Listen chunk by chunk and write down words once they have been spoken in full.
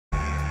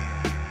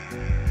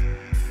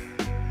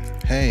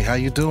Hey, how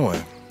you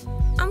doing?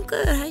 I'm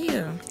good. How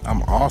you?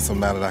 I'm awesome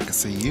now that I can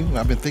see you.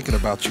 I've been thinking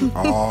about you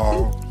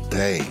all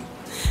day.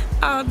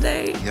 All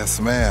day? Yes,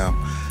 ma'am.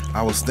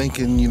 I was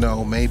thinking,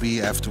 maybe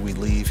after we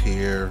leave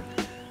here,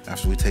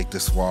 after we take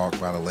this walk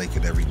by the lake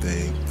and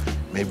everything,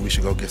 maybe we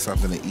should go get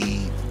something to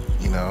eat,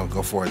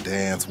 go for a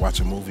dance, watch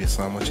a movie or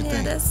something. What you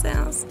think? Yeah, that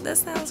sounds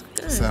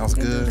good. Sounds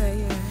good? That,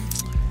 yeah.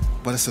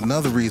 But it's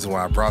another reason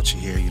why I brought you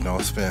here.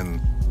 It's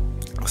been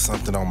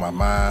something on my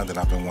mind that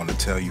I've been wanting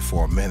to tell you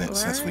for a minute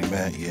since we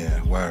met.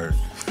 Yeah, word.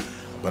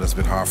 But it's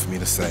been hard for me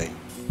to say.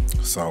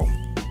 So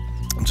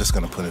I'm just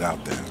going to put it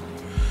out there.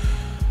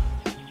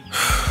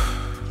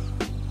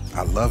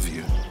 I love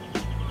you.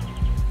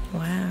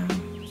 Wow.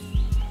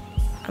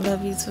 I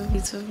love you too.